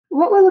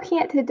What we're looking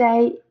at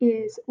today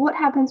is what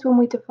happens when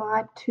we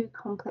divide two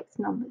complex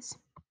numbers.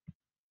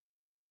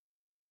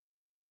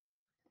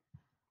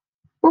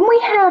 When we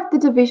have the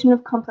division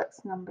of complex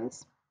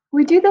numbers,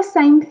 we do the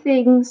same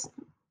things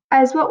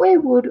as what we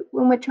would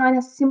when we're trying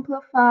to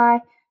simplify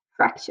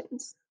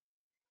fractions.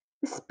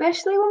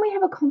 Especially when we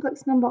have a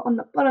complex number on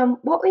the bottom,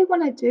 what we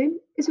want to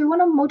do is we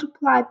want to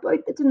multiply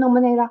both the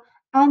denominator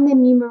and the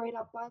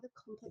numerator by the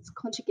complex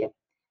conjugate.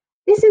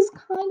 This is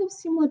kind of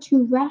similar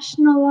to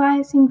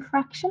rationalizing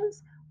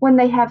fractions when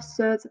they have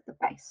surds at the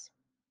base.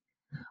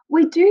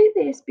 We do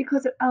this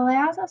because it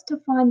allows us to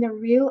find the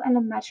real and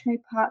imaginary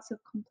parts of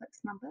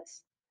complex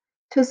numbers,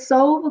 to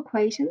solve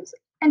equations,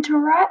 and to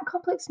write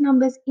complex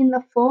numbers in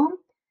the form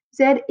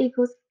z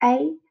equals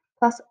a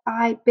plus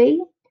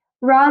ib,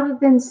 rather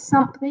than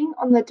something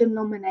on the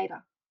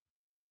denominator.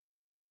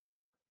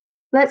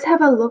 Let's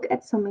have a look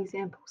at some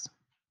examples.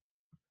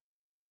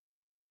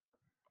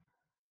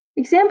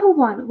 Example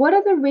 1. What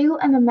are the real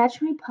and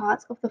imaginary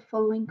parts of the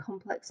following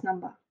complex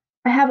number?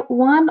 I have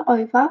 1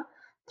 over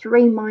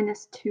 3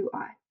 minus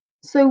 2i.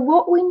 So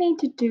what we need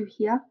to do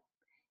here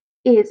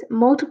is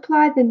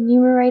multiply the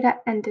numerator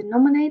and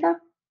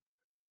denominator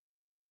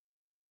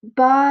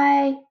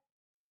by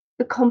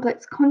the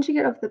complex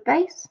conjugate of the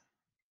base,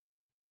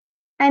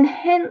 and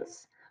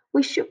hence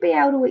we should be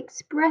able to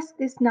express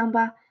this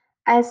number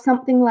as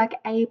something like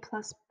a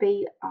plus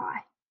bi.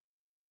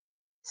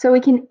 So we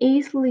can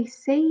easily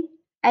see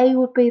a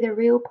would be the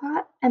real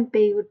part and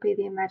b would be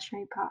the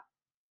imaginary part.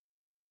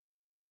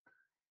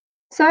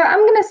 So I'm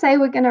going to say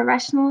we're going to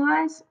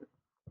rationalize,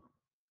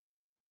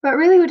 but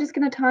really we're just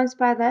going to times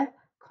by the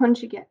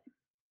conjugate.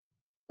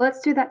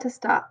 Let's do that to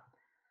start.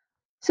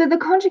 So the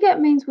conjugate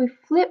means we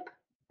flip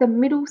the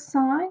middle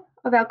sign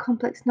of our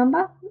complex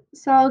number.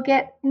 So I'll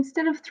get,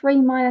 instead of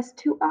 3 minus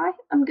 2i,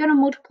 I'm going to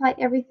multiply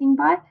everything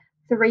by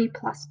 3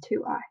 plus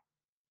 2i.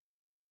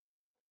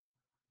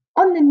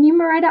 On the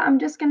numerator, I'm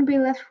just going to be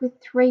left with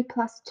 3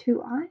 plus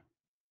 2i.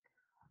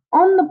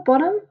 On the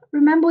bottom,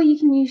 remember you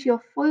can use your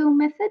FOIL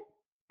method,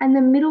 and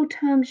the middle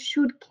terms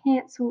should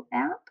cancel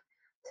out.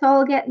 So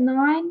I'll get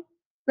 9,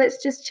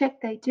 let's just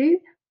check they do,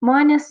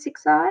 minus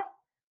 6i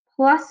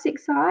plus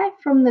 6i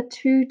from the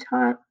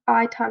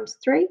 2i times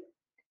 3,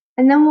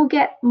 and then we'll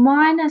get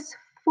minus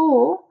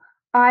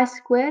 4i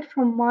squared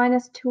from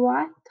minus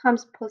 2i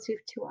times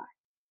positive 2i.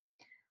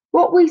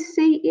 What we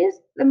see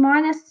is the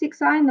minus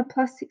 6i and the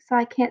plus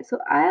 6i cancel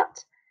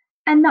out,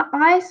 and the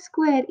I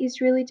squared is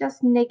really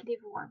just negative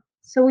 1.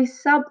 So we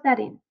sub that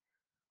in.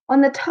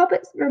 On the top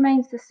it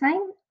remains the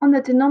same. On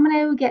the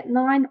denominator we get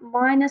 9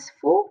 minus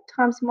 4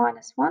 times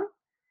minus 1.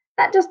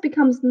 That just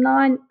becomes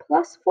 9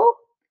 plus 4.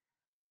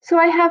 So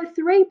I have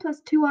 3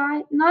 plus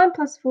 2i, 9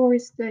 plus 4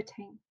 is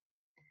 13.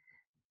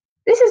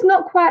 This is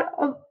not quite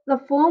of the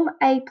form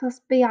a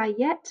plus bi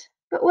yet,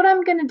 but what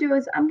I'm going to do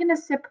is I'm going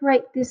to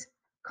separate this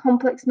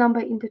complex number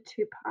into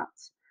two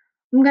parts.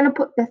 I'm going to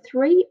put the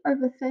 3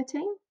 over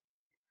 13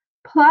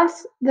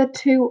 plus the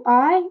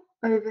 2i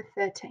over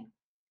 13.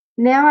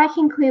 Now I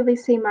can clearly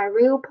see my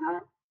real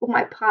part, or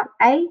my part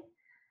A.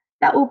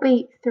 That will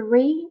be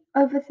 3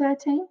 over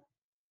 13.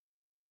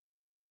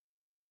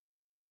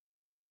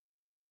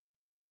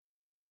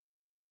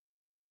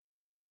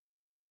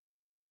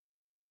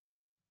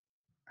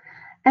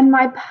 And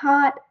my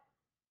part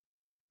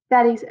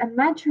that is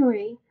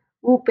imaginary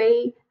will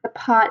be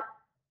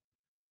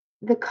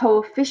the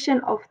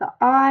coefficient of the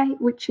I,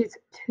 which is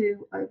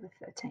 2 over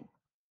 13.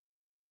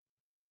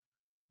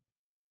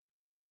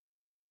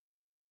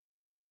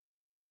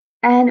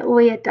 And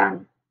we are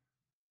done.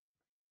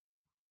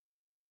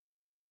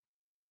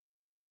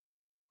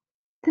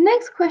 The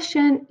next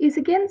question is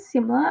again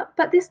similar,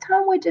 but this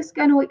time we're just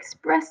going to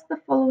express the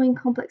following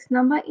complex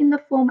number in the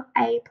form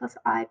a plus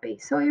ib.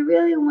 So we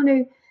really want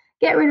to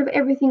get rid of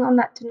everything on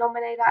that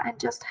denominator and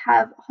just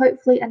have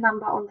hopefully a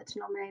number on the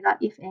denominator,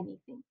 if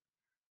anything,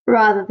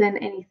 rather than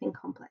anything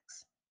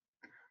complex.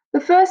 The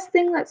first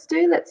thing let's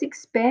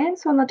expand.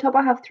 So on the top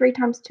I have 3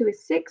 times 2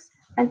 is 6,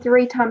 and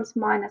 3 times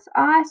minus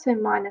I, so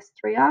minus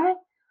 3i.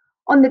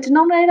 On the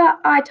denominator,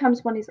 I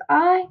times 1 is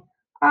I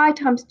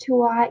times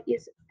 2i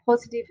is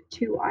positive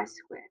 2i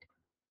squared.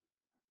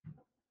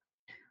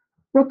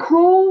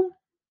 Recall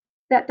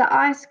that the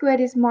I squared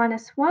is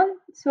minus 1,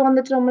 so on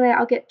the denominator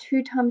I'll get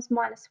 2 times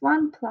minus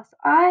 1 plus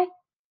I.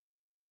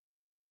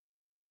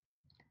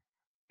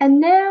 And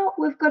now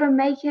we've got to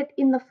make it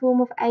in the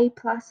form of a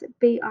plus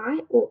bi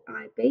or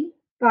ib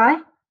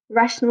by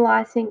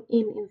rationalizing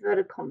in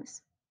inverted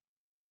commas.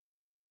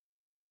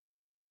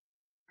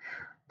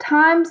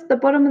 Times the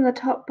bottom and the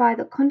top by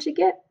the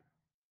conjugate.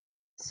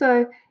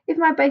 So if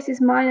my base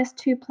is minus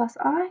 2 plus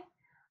I,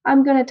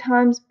 I'm going to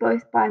times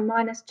both by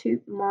minus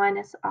 2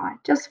 minus I,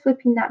 just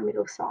flipping that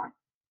middle sign.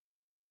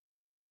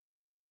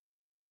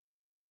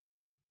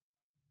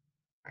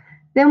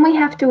 Then we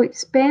have to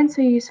expand,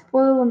 so use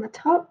FOIL on the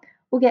top.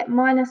 We'll get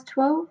minus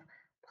 12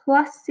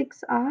 plus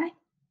 6i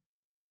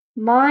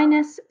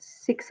minus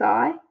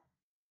 6i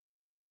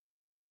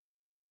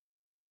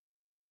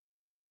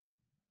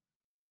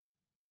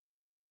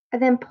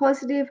and then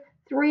positive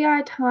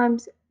 3i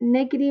times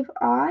negative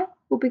I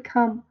will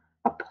become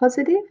a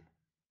positive.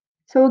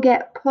 So we'll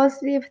get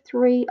positive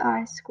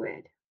 3I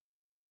squared.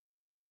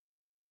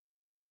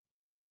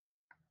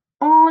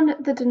 On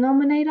the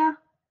denominator,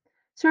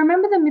 so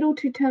remember the middle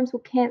two terms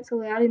will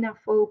cancel out in our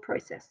FOIL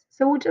process.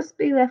 So we'll just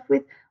be left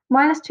with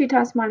minus 2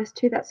 times minus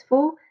 2, that's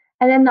 4,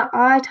 and then the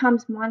I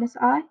times minus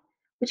I,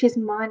 which is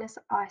minus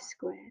I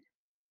squared.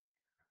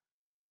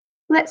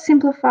 Let's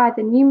simplify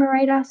the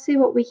numerator, see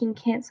what we can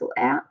cancel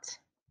out.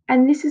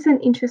 And this is an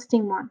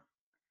interesting one.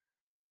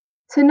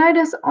 So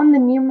notice on the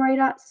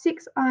numerator,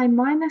 6I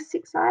minus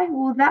 6I,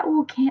 well, that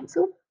will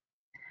cancel.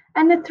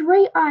 And the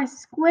 3I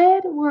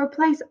squared will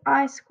replace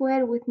I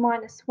squared with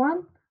minus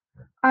 1.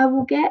 I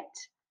will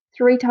get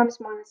 3 times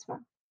minus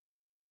 1.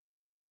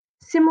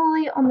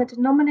 Similarly, on the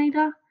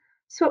denominator,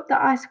 swap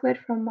the I squared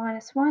from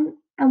minus 1,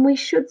 and we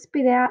should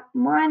spit out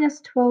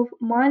minus 12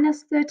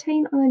 minus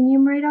 13 on the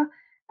numerator,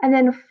 and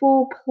then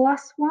 4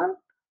 plus 1,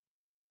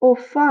 or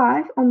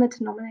 5 on the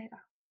denominator.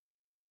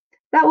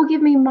 That will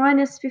give me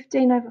minus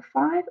 15 over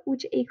 5,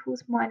 which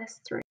equals minus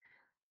 3.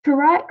 To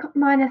write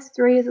minus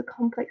 3 as a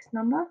complex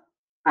number,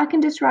 I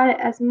can just write it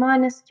as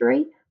minus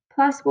 3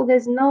 plus, well,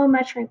 there's no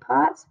imaginary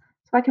parts,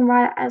 so I can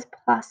write it as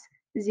plus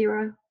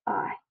 0i.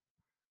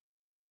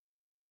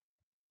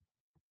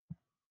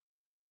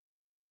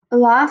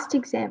 Last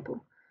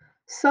example.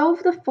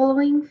 Solve the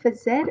following for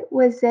z,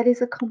 where z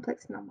is a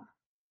complex number.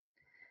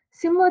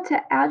 Similar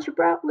to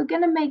algebra, we're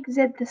going to make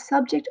z the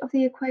subject of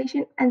the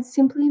equation and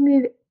simply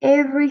move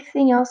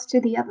everything else to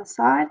the other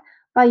side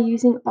by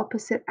using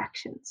opposite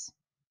actions.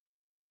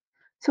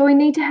 So we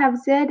need to have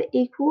z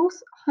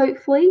equals,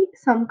 hopefully,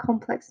 some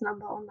complex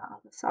number on the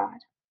other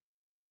side.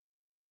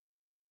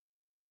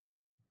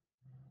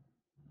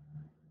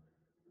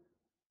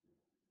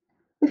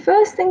 The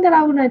first thing that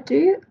I want to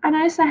do, I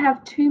notice I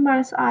have 2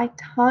 minus I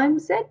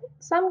times z,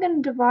 so I'm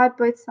going to divide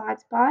both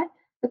sides by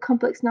the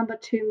complex number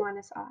 2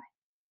 minus I.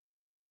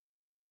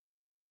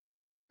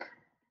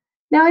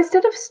 Now,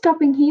 instead of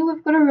stopping here,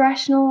 we've got to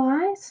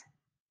rationalize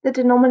the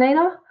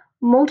denominator,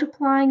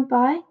 multiplying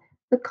by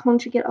the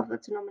conjugate of the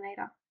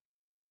denominator.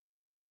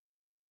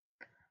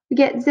 We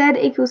get z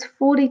equals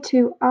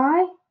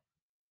 42i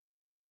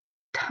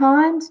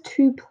times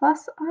 2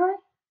 plus I,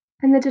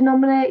 and the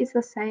denominator is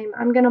the same.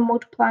 I'm going to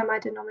multiply my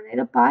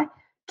denominator by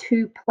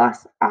 2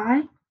 plus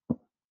I.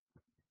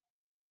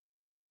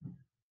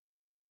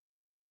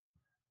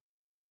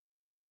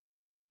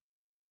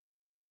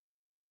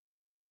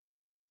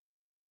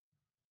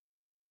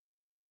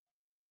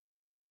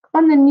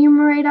 On the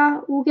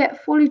numerator, we'll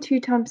get 42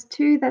 times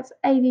 2, that's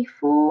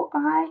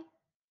 84i.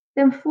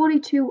 Then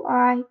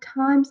 42i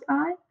times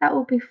I, that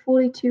will be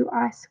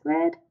 42i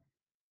squared.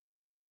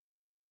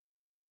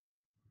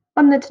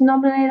 On the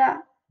denominator,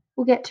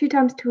 we'll get 2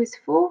 times 2 is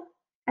 4,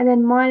 and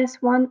then minus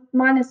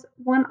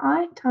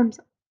 1i times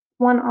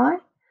 1i,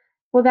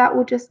 well, that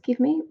will just give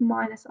me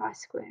minus I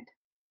squared.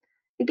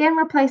 Again,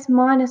 replace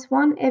minus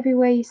 1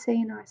 everywhere you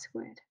see an I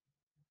squared.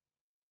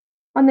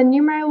 On the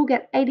numerator, we'll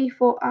get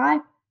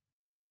 84i,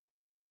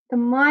 the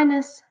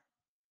minus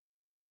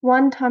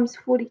 1 times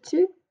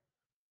 42.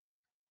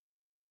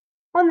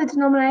 On the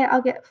denominator,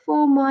 I'll get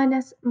 4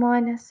 minus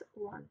 1.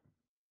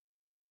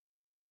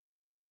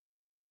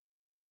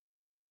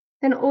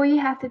 Then all you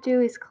have to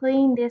do is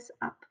clean this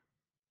up.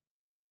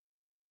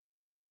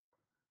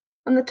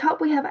 On the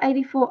top, we have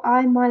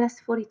 84i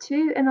minus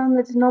 42, and on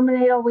the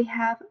denominator, we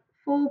have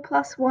 4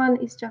 plus 1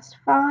 is just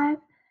 5.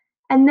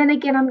 And then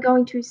again, I'm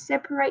going to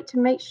separate to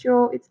make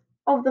sure it's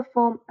of the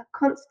form a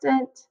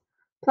constant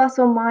plus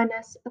or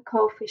minus a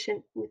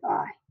coefficient with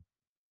I.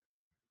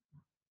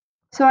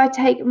 So I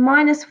take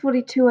minus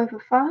 42 over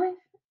 5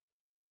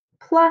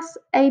 plus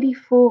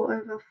 84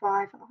 over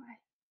 5i.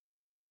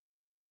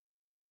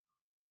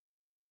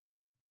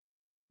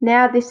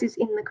 Now this is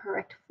in the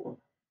correct form.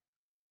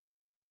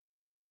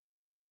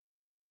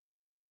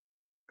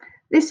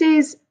 This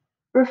is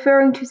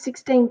referring to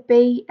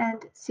 16b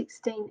and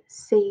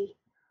 16c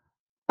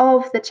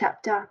of the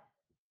chapter